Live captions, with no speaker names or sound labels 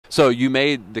So you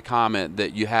made the comment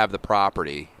that you have the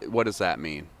property. What does that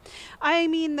mean? I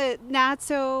mean that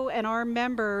NATSO and our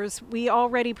members, we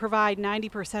already provide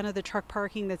 90% of the truck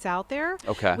parking that's out there.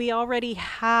 Okay. We already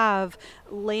have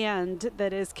land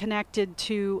that is connected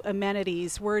to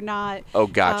amenities. We're not. Oh,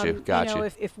 got you.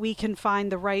 If we can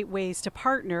find the right ways to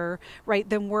partner, right,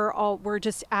 then we're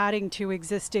just adding to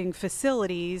existing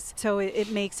facilities. So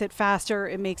it makes it faster,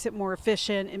 it makes it more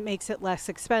efficient, it makes it less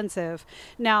expensive.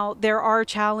 Now, there are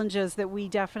challenges that we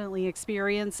definitely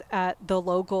experience at the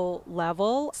local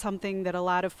level. Something that a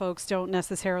lot of folks don't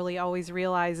necessarily always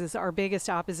realize is our biggest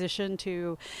opposition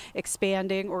to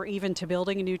expanding or even to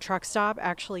building a new truck stop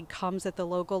actually comes at the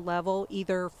local level,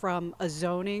 either from a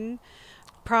zoning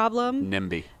problem,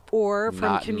 NIMBY, or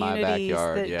from not communities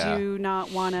that yeah. do not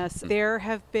want us. There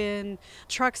have been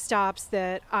truck stops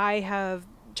that I have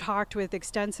talked with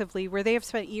extensively where they have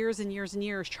spent years and years and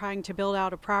years trying to build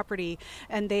out a property,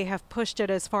 and they have pushed it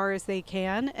as far as they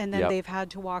can, and then they've had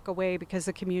to walk away because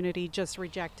the community just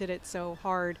rejected it so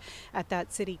hard at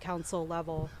that city council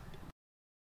level.